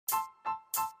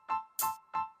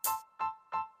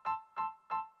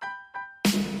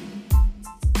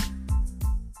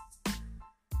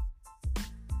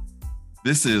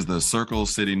This is the Circle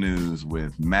City News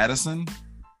with Madison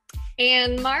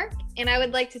and Mark, and I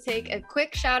would like to take a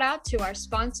quick shout out to our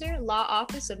sponsor, Law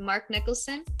Office of Mark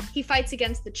Nicholson. He fights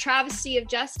against the travesty of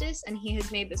justice, and he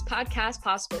has made this podcast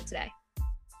possible today.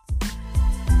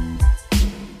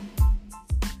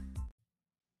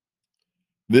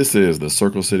 This is the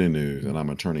Circle City News, and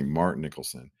I'm attorney Mark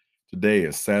Nicholson. Today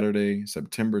is Saturday,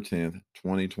 September 10th,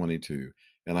 2022,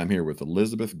 and I'm here with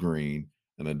Elizabeth Green,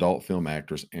 an adult film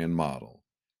actress and model.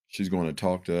 She's going to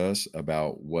talk to us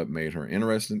about what made her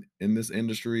interested in this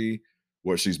industry,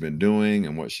 what she's been doing,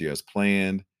 and what she has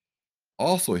planned.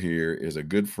 Also here is a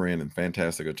good friend and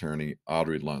fantastic attorney,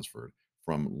 Audrey Lunsford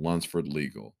from Lunsford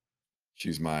Legal.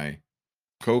 She's my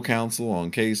co-counsel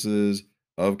on cases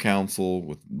of counsel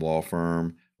with law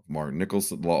firm Mark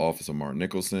Nicholson, law office of Mark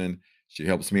Nicholson. She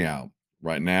helps me out.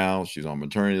 Right now, she's on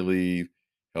maternity leave,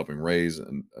 helping raise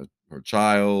her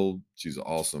child. She's an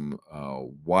awesome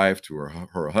wife to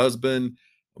her husband,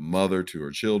 a mother to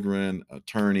her children,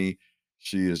 attorney.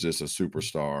 She is just a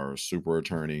superstar, super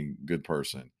attorney, good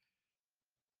person.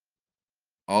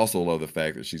 I also love the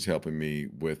fact that she's helping me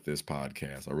with this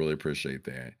podcast. I really appreciate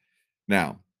that.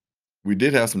 Now, we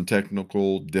did have some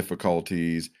technical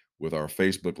difficulties with our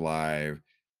Facebook Live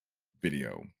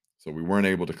video. So we weren't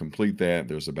able to complete that.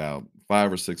 There's about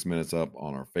 5 or 6 minutes up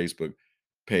on our Facebook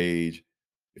page.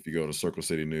 If you go to Circle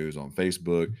City News on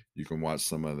Facebook, you can watch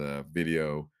some of the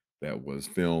video that was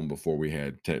filmed before we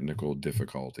had technical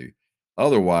difficulty.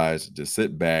 Otherwise, just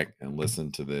sit back and listen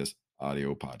to this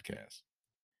audio podcast.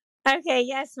 Okay,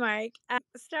 yes, Mark. I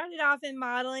started off in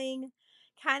modeling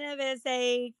kind of as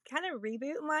a kind of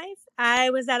reboot in life. I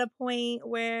was at a point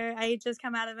where I had just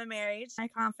come out of a marriage. My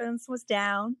confidence was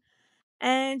down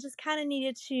and just kind of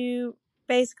needed to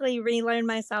basically relearn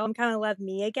myself and kind of love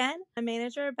me again. My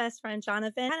manager, best friend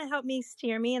Jonathan, kind of helped me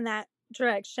steer me in that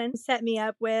direction, set me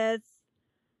up with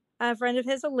a friend of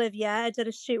his, Olivia. I did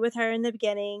a shoot with her in the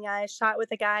beginning. I shot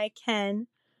with a guy, Ken,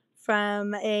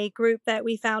 from a group that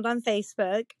we found on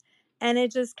Facebook. And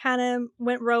it just kind of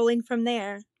went rolling from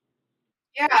there.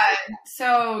 Yeah.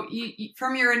 So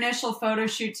from your initial photo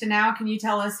shoot to now, can you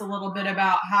tell us a little bit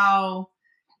about how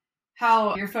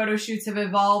your photo shoots have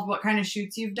evolved, what kind of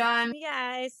shoots you've done? Yeah,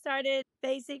 I started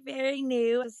basic, very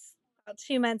new. I was about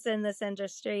 2 months in this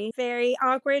industry. Very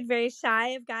awkward, very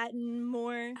shy. I've gotten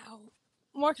more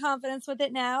confidence with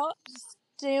it now. Just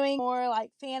doing more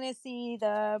like fantasy,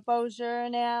 the Beau-Jour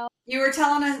now. You were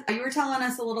telling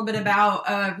us a little bit about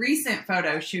a recent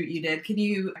photo shoot you did. Can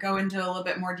you go into a little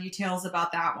bit more details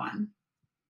about that one?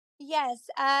 Yes,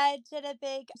 I did a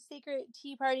big secret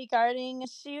tea party gardening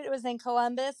shoot. It was in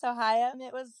Columbus, Ohio.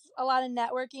 It was a lot of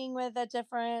networking with the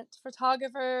different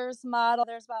photographers, model.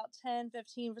 There's about 10,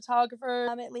 15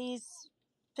 photographers, at least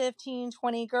 15,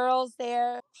 20 girls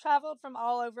there. Traveled from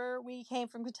all over. We came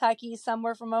from Kentucky, some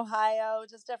were from Ohio,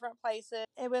 just different places.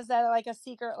 It was at like a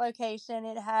secret location.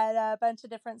 It had a bunch of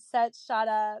different sets shot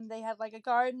up. They had like a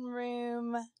garden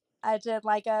room. I did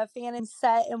like a phantom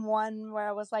set in one where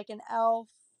I was like an elf.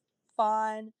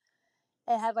 Fun.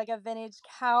 It had like a vintage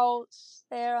couch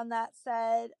there on that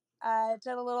set. I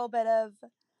did a little bit of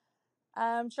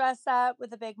dress up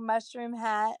with a big mushroom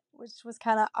hat, which was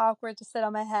kind of awkward to sit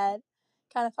on my head.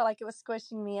 Kind of felt like it was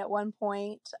squishing me at one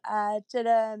point. I did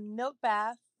a milk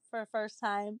bath for the first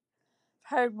time.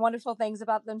 Heard wonderful things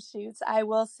about them shoots. I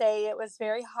will say it was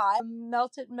very hot.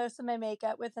 Melted most of my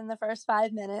makeup within the first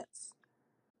 5 minutes.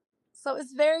 So it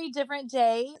was a very different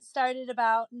day. It started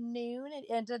about noon. It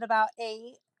ended about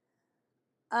 8.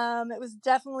 It was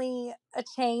definitely a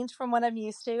change from what I'm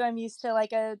used to. I'm used to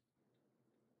like a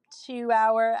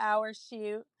 2-hour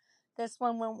shoot. This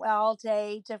one went all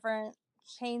day, different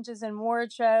changes in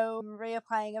wardrobe,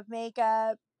 reapplying of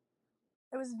makeup.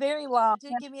 It was very long. It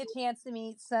did give me a chance to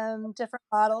meet some different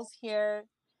models here.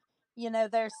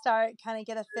 Their start, kind of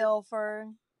get a feel for,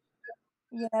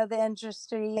 the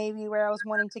industry, maybe where I was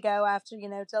wanting to go after,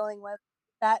 dealing with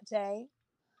that day.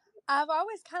 I've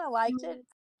always kind of liked it.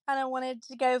 Kind of wanted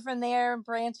to go from there,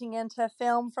 branching into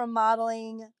film from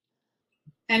modeling.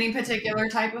 Any particular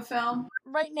type of film?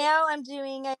 Right now I'm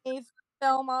doing a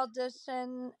film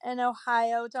audition in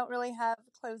Ohio. Don't really have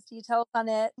close details on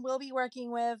it. We'll be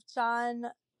working with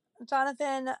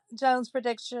Jonathan Jones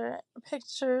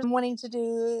Pictures. I'm wanting to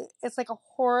do, it's like a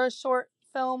horror short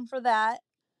film for that.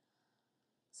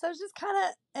 So just kind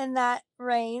of in that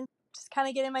range, just kind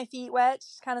of getting my feet wet,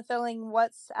 just kind of feeling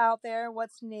what's out there,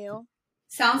 what's new.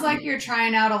 Sounds like you're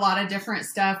trying out a lot of different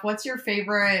stuff. What's your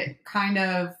favorite kind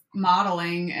of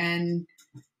modeling, and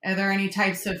are there any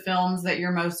types of films that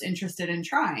you're most interested in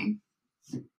trying?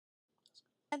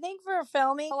 I think for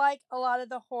filming, I like a lot of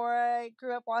the horror. I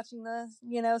grew up watching the,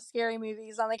 scary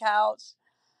movies on the couch.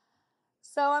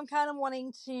 So I'm kind of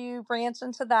wanting to branch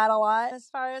into that a lot. As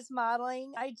far as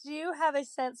modeling, I do have a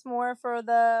sense more for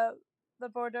the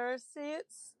border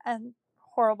suits, and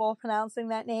horrible pronouncing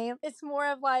that name. It's more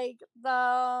of like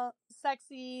the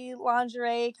sexy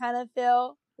lingerie kind of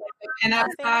feel. And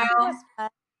Fantasy was fun.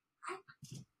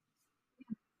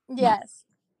 Yes.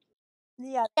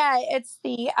 Yeah, it's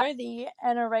the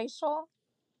interracial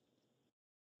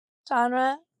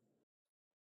genre.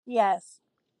 Yes.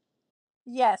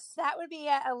 Yes, that would be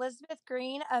at Elizabeth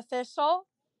Green Official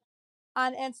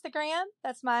on Instagram.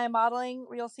 That's my modeling.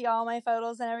 You'll see all my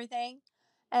photos and everything.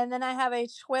 And then I have a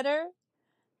Twitter,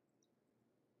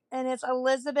 and it's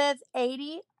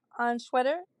Elizabeth80 on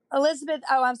Twitter.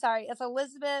 It's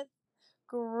Elizabeth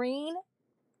Green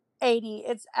 80.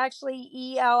 It's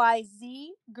actually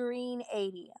ELIZ Green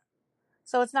 80.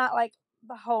 So it's not like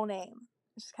the whole name.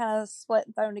 It's just kind of split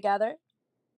and thrown together.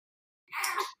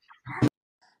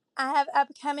 I have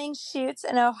upcoming shoots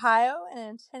in Ohio and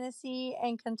in Tennessee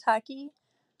and Kentucky.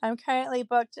 I'm currently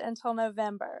booked until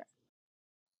November.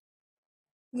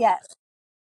 Yes.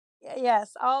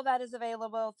 Yes, all that is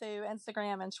available through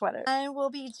Instagram and Twitter. I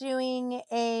will be doing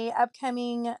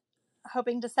hoping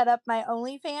to set up my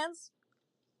OnlyFans,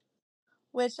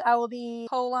 which I will be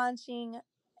co-launching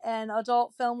an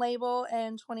adult film label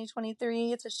in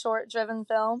 2023. It's a short-driven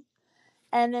film.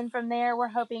 And then from there, we're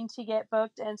hoping to get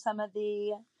booked in some of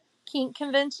the kink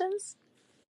conventions.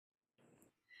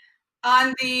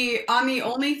 On the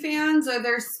OnlyFans, are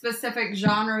there specific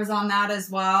genres on that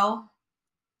as well?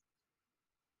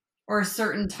 Or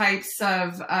certain types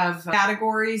of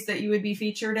categories that you would be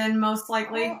featured in most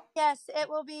likely? Yes, it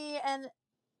will be, and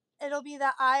it'll be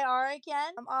the IR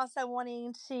again. I'm also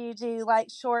wanting to do like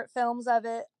short films of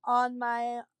it on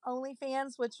my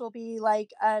OnlyFans, which will be like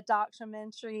a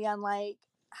documentary on like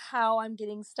how I'm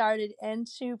getting started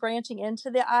into branching into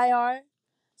the IR.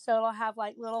 So it'll have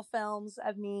like little films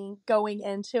of me going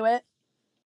into it.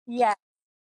 Yeah.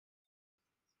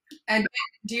 And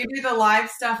do you do the live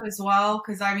stuff as well?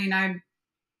 Because I mean, I'm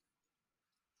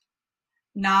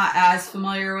not as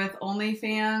familiar with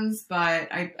OnlyFans, but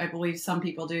I believe some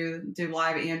people do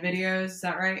live and videos. Is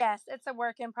that right? Yes, it's a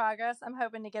work in progress. I'm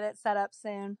hoping to get it set up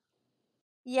soon.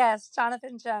 Yes,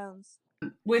 Jonathan Jones.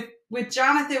 With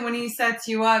Jonathan, when he sets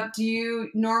you up, do you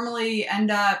normally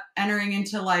end up entering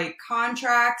into like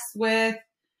contracts with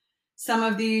some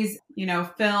of these,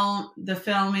 the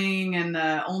filming and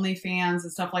the OnlyFans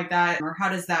and stuff like that? Or how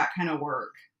does that kind of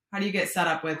work? How do you get set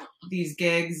up with these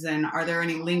gigs, and are there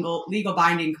any legal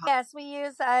binding Yes, we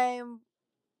use a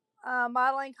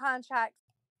modeling contract.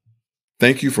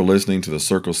 Thank you for listening to the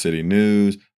Circle City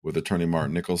News with attorney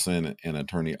Mark Nicholson and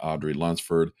attorney Audrey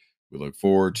Lunsford. We look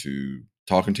forward to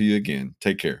talking to you again.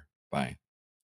 Take care. Bye.